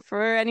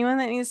for anyone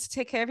that needs to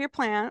take care of your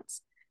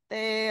plants,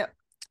 they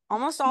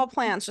almost all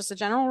plants, just a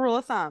general rule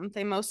of thumb,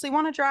 they mostly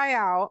want to dry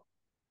out,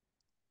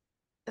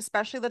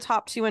 especially the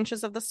top 2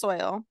 inches of the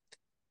soil.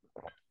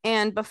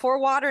 And before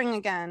watering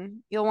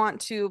again, you'll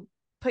want to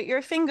put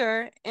your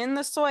finger in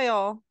the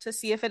soil to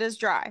see if it is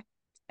dry.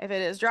 If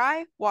it is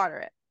dry, water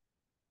it.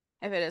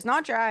 If it is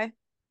not dry,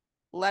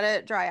 let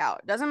it dry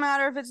out. Doesn't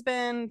matter if it's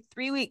been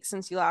 3 weeks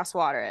since you last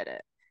watered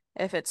it.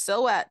 If it's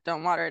still wet,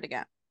 don't water it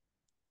again.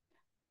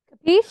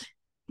 Capiche?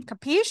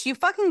 Capiche? You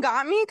fucking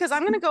got me? Because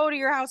I'm gonna go to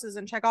your houses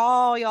and check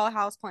all y'all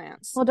house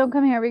plants. Well, don't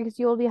come here because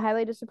you will be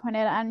highly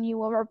disappointed, and you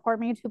will report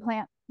me to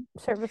plant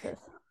services.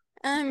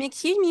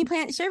 Excuse me,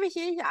 plant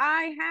services.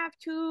 I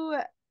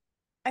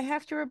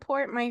have to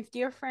report my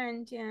dear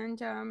friend,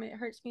 and it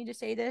hurts me to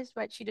say this,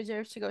 but she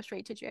deserves to go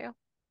straight to jail.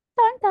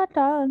 Dun dun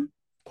dun.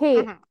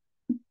 Kate,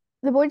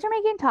 the boys are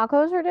making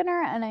tacos for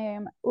dinner, and I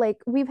am like,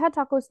 we've had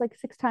tacos like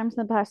 6 times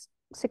in the past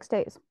 6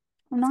 days.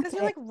 I'm That's not because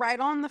you're kidding. like right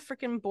on the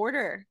freaking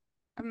border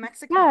of Yeah,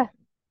 Mexico.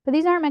 but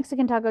these aren't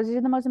Mexican tacos. These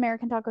are the most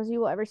American tacos you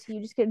will ever see.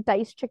 You just get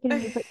diced chicken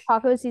and you put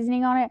taco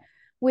seasoning on it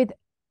with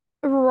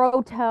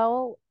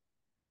rotel,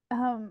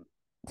 um,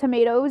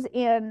 tomatoes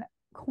and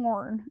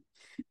corn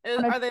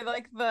on a Are they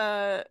like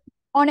the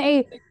on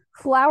a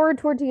flour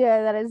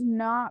tortilla that is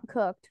not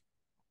cooked,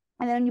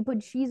 and then you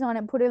put cheese on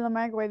it, put it in the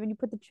microwave, and you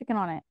put the chicken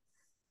on it.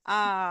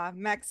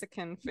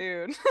 Mexican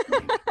food?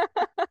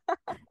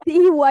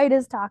 The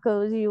whitest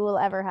tacos you will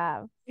ever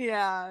have.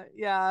 Yeah,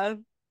 yeah,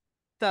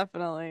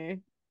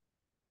 definitely.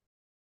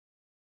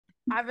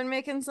 I've been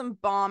making some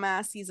bomb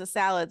ass Caesar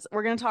salads.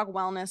 We're gonna talk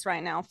wellness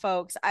right now,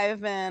 folks.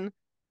 I've been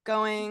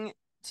going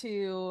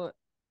to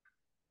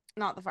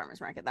not the farmers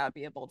market, that would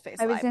be a bold face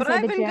I was lie. gonna But say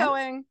I've the been gym.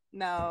 going,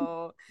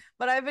 no,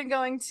 but I've been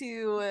going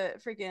to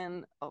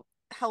freaking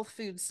health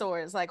food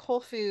stores like Whole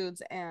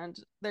Foods, and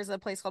there's a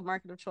place called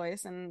Market of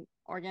Choice in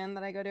Oregon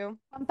that I go to.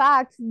 Fun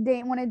fact: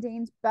 one of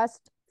Dane's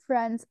best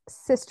friend's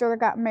sister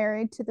got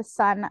married to the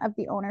son of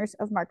the owners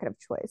of Market of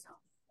Choice.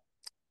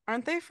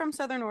 Aren't they from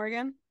Southern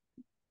Oregon?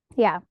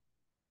 Yeah.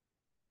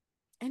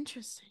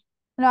 Interesting.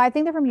 No, I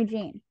think they're from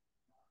Eugene.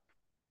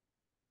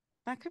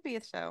 That could be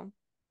a show.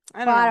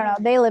 I Well, don't I know. don't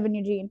know. They live in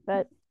Eugene,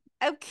 but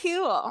Oh,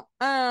 cool.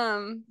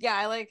 Yeah,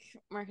 I like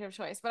Market of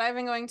Choice, but I've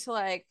been going to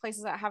like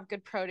places that have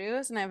good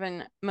produce, and I've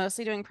been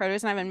mostly doing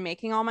produce, and I've been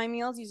making all my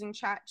meals using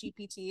Chat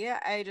GPT.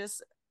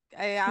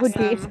 I oh ask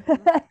geez. them,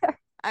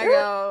 I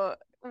go,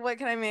 what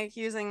can I make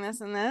using this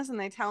and this? And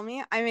they tell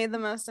me. I made the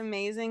most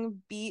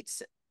amazing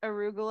beet,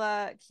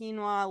 arugula,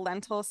 quinoa,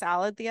 lentil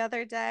salad the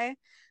other day,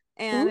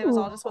 and it was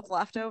Ooh. all just with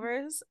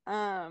leftovers.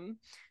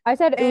 I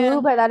said ooh,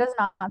 And but that does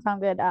not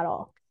sound good at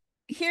all.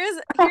 here's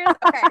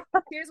okay,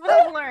 here's what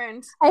I've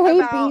learned I hate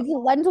about beets.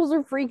 Lentils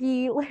are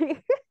freaky.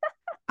 Like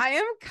I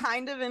am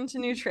kind of into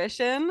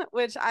nutrition,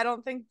 which I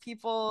don't think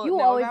people You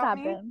know always about have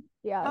me. been.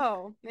 Yeah.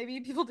 Oh, maybe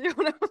people do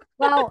know.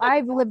 Well,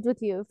 I've lived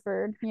with you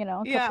for, a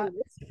couple Yeah, of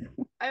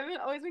years.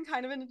 always been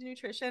kind of into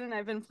nutrition, and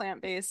I've been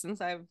plant-based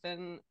since I've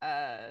been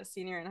a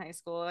senior in high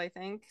school, I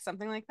think,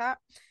 something like that.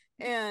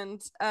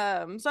 And so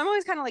I'm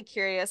always kind of like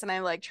curious, and I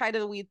like try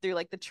to weed through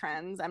like the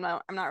trends. I'm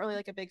not really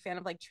like a big fan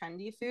of like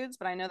trendy foods,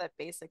 but I know that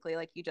basically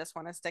like you just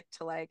want to stick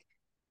to like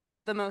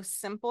the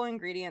most simple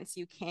ingredients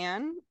you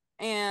can,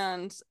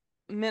 and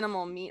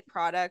minimal meat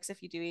products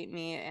if you do eat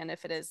meat, and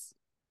if it is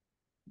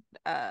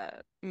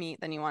meat,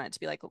 then you want it to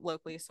be like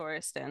locally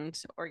sourced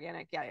and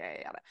organic, yada yada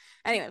yada.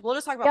 Anyway, we'll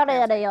just talk about Yada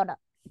plants yada right yada.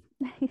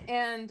 now.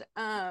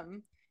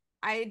 And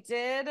I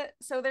did,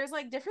 so there's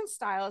like different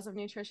styles of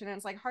nutrition, and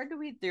it's like hard to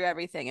weed through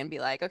everything and be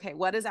like, okay,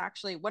 what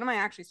am I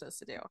actually supposed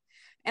to do?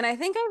 And I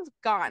think I've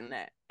gotten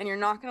it, and you're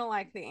not gonna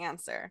like the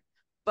answer,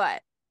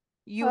 but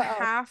you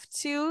Uh-oh. have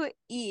to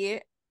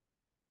eat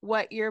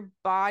what your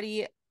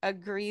body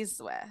agrees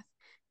with.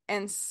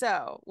 And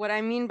so, what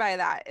I mean by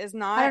that is I don't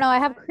not, know. I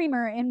have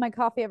creamer in my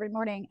coffee every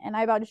morning, and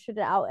I about to shit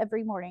it out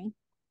every morning.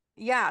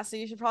 yeah, so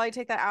you should probably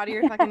take that out of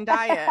your fucking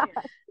diet.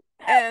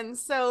 And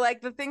so, like,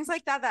 the things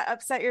like that that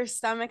upset your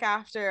stomach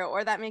after,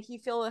 or that make you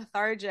feel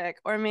lethargic,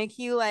 or make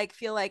you like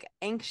feel like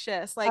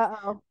anxious, like, you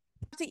Uh-oh.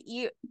 have to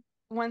eat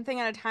one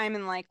thing at a time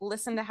and like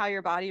listen to how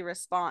your body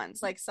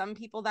responds. Like, some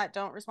people that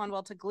don't respond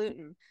well to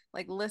gluten,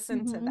 like,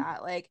 listen to Mm-hmm.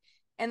 that. Like,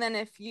 and then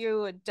if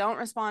you don't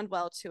respond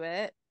well to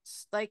it,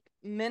 like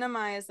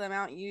minimize the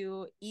amount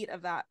you eat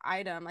of that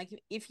item. Like,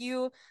 if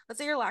you, let's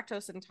say you're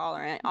lactose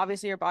intolerant,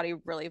 obviously your body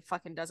really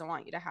fucking doesn't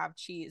want you to have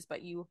cheese,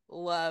 but you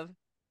love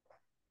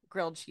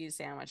grilled cheese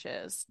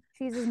sandwiches.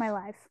 Cheese is my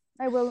life.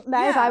 I will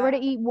that if I were Yeah.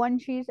 to eat one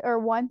cheese or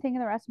one thing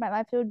in the rest of my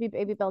life, it would be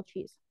Baby Bell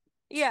cheese.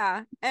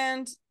 Yeah.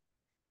 And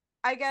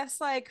I guess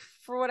like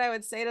for what I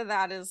would say to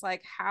that is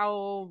like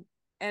how,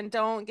 and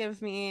don't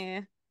give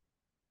me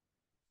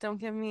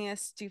a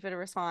stupid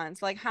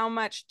response. Like, how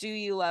much do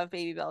you love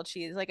Baby Bell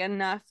cheese? Like,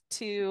 enough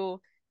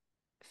to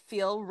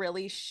feel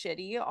really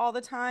shitty all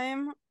the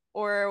time?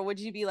 Or would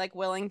you be like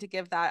willing to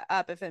give that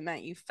up if it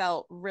meant you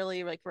felt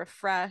really like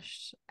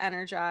refreshed,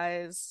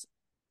 energized,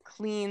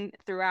 clean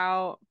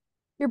throughout?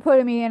 You're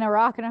putting me in a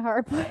rock and a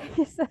hard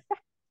place.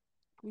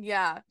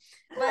 Yeah.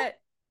 But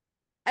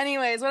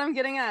anyways, what I'm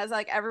getting at is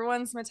like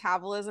everyone's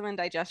metabolism and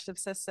digestive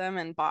system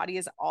and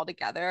bodies all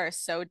together are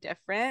so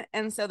different.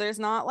 And so there's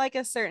not like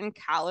a certain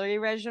calorie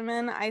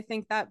regimen I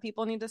think that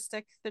people need to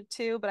stick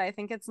to, but I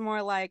think it's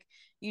more like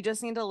you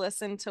just need to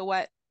listen to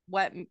what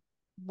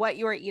what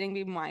you are eating,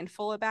 be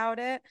mindful about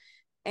it,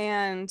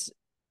 and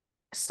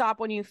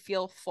stop when you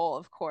feel full,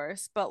 of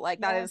course. But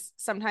like that Yeah. is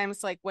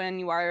sometimes like when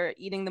you are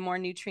eating the more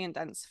nutrient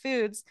dense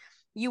foods,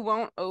 you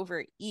won't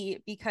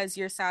overeat because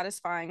you're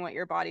satisfying what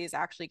your body is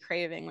actually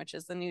craving, which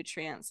is the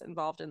nutrients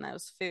involved in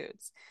those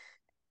foods.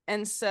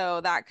 And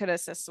so that could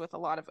assist with a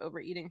lot of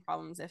overeating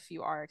problems if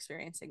you are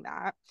experiencing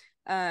that.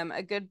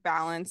 A good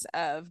balance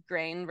of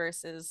grain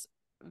versus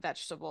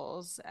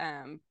vegetables.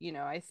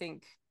 I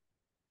think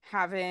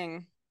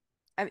having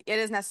it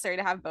is necessary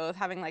to have both.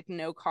 Having like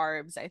no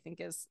carbs, I think,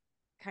 is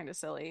kind of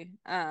silly.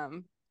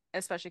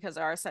 Especially because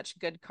there are such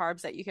good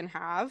carbs that you can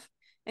have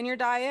in your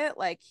diet,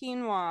 like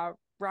quinoa,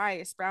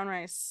 rice, brown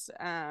rice,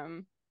 I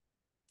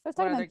was what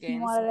talking other about quinoa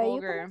gains? today.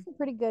 You can make Bulgur. some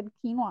pretty good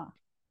quinoa.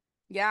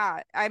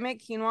 Yeah, I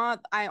make quinoa.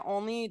 I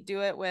only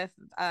do it with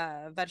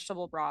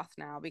vegetable broth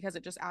now because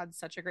it just adds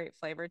such a great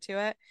flavor to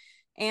it.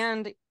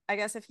 And I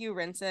guess if you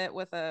rinse it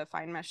with a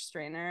fine mesh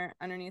strainer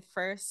underneath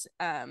first,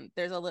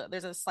 there's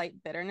a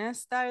slight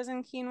bitterness that is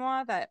in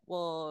quinoa that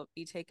will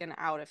be taken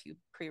out if you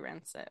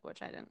pre-rinse it,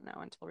 which I didn't know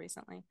until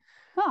recently.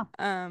 Huh.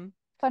 Um,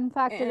 Fun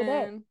fact of the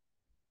day. and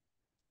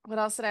what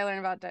else did I learn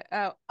about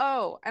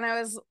oh, and I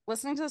was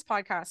listening to this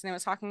podcast and it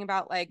was talking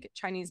about like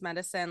Chinese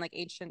medicine, like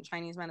ancient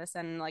Chinese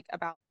medicine, like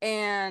about,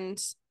 and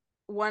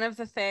one of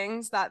the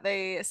things that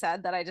they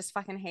said that I just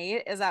fucking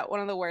hate is that one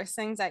of the worst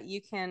things that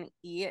you can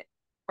eat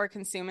or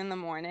consume in the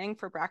morning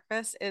for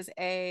breakfast is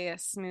a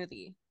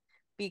smoothie,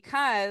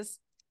 because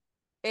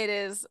it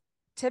is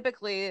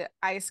typically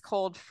ice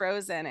cold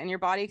frozen and your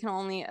body can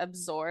only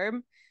absorb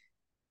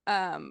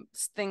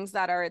things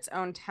that are its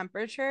own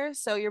temperature.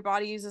 So your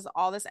body uses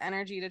all this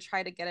energy to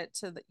try to get it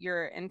to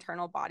your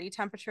internal body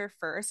temperature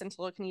first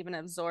until it can even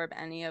absorb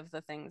any of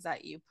the things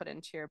that you put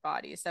into your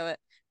body. So it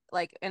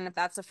like, and if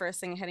that's the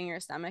first thing hitting your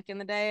stomach in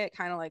the day, it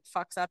kind of like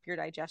fucks up your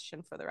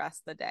digestion for the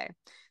rest of the day.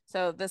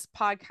 So this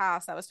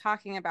podcast that was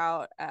talking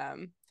about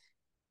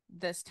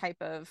this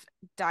type of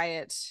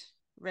diet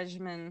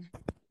regimen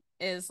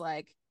is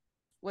like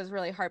was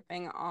really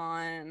harping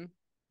on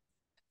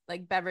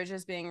like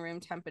beverages being room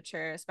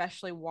temperature,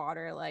 especially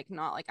water, like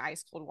not like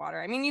ice cold water.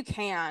 I mean, you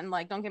can,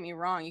 like, don't get me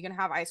wrong, you can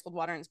have ice cold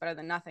water and it's better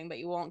than nothing, but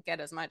you won't get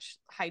as much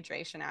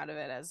hydration out of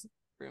it as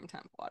room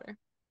temp water.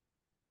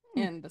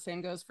 Hmm. And the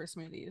same goes for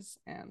smoothies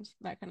and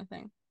that kind of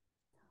thing.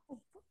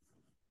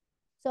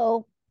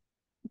 So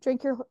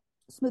drink your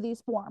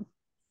smoothies warm.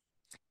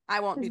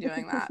 I won't be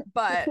doing that.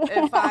 But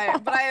if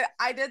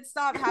I did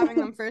stop having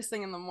them first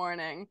thing in the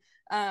morning.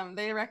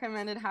 They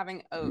recommended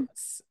having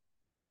oats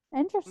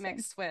Interesting.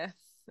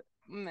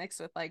 mixed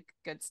with like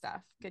good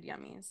stuff, good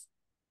yummies.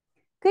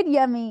 Good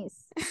yummies.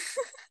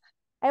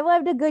 I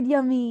loved a good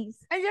yummies.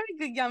 I love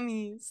good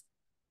yummies.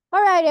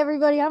 All right,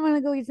 everybody. I'm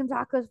gonna go eat some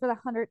tacos for the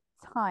 100th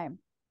time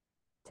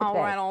All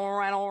today. right, all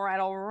right, all right,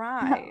 all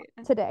right.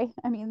 Today.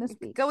 I mean this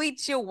week. Go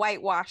eat your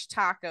whitewash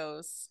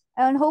tacos.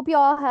 And hope you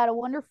all had a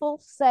wonderful,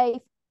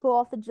 safe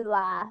 4th of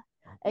July.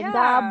 And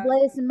God Yeah.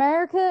 bless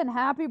America and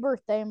happy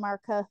birthday,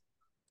 America.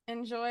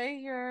 Enjoy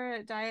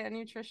your diet and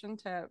nutrition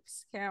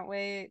tips. Can't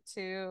wait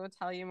to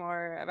tell you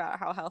more about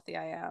how healthy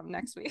I am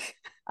next week.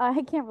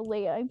 I can't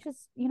relate. I'm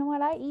just, you know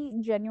what? I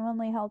eat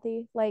genuinely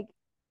healthy, like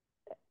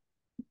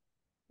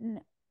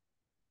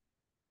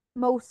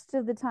most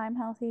of the time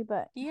healthy,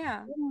 but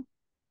Yeah. you know,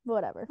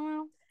 whatever.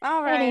 Well,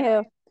 all right.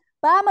 Anywho,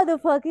 bye,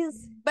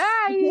 motherfuckers.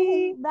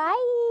 Bye.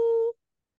 Bye.